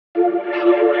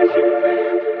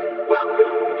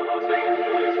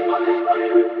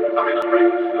Final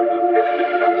race of the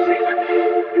Pistons Cup season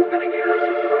is going to get us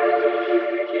surprised.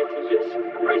 I can't do this.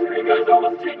 I've raced for you guys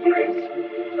almost 10 years.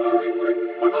 Sorry, Rick.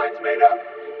 My mind's made up.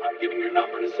 I'm giving your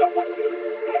number to someone new.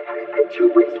 I had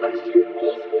 2 weeks last year.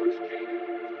 All sports change.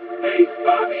 Hey,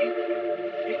 Bobby.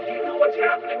 Do you know what's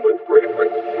happening with Rick?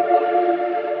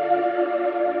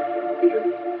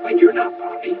 But you're not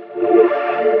Bobby. My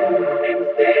name's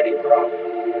Danny, bro.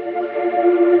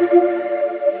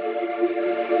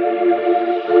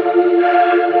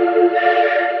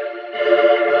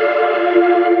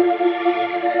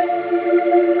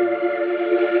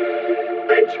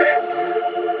 Hey, champ.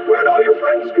 Where'd all your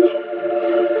friends go?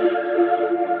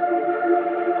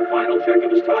 A final check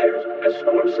of his tires as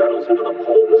Storm settles into the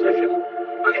pole position.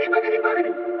 Buggity, buggity,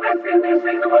 buggity. This is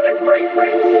what a great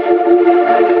race.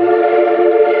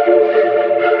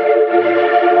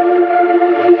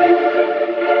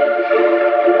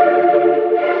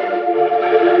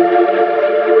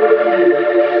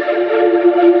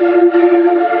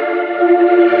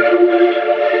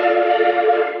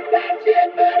 That's it,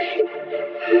 buddy.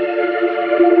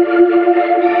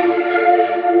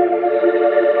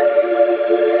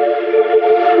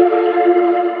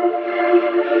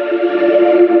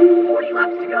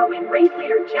 Laps to go, and race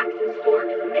leader Jackson Storm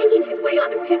is making his way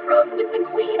onto pit road with the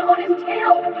Queen on his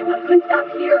tail. A good stop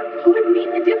here could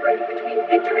mean the difference between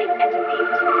victory and defeat.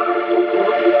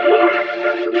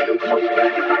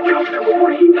 Back out there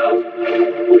before he does.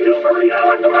 We'll hurry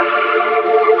on.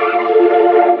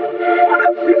 What a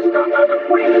pit stop on the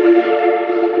Queen!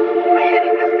 Man, he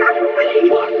just got the lead.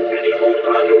 What? Can he hold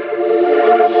on?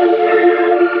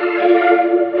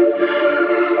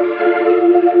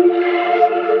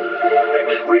 Hey,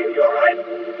 McQueen, you all right?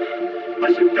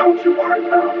 Listen, don't you worry,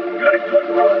 pal. You had a good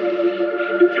run.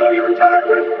 Enjoy your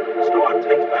retirement. Storm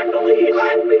takes back the lead.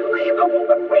 Unbelievable.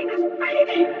 The Queen is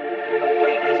fading. The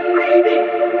Queen is fading.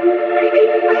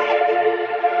 Fading fast.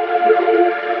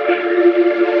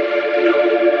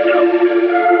 No.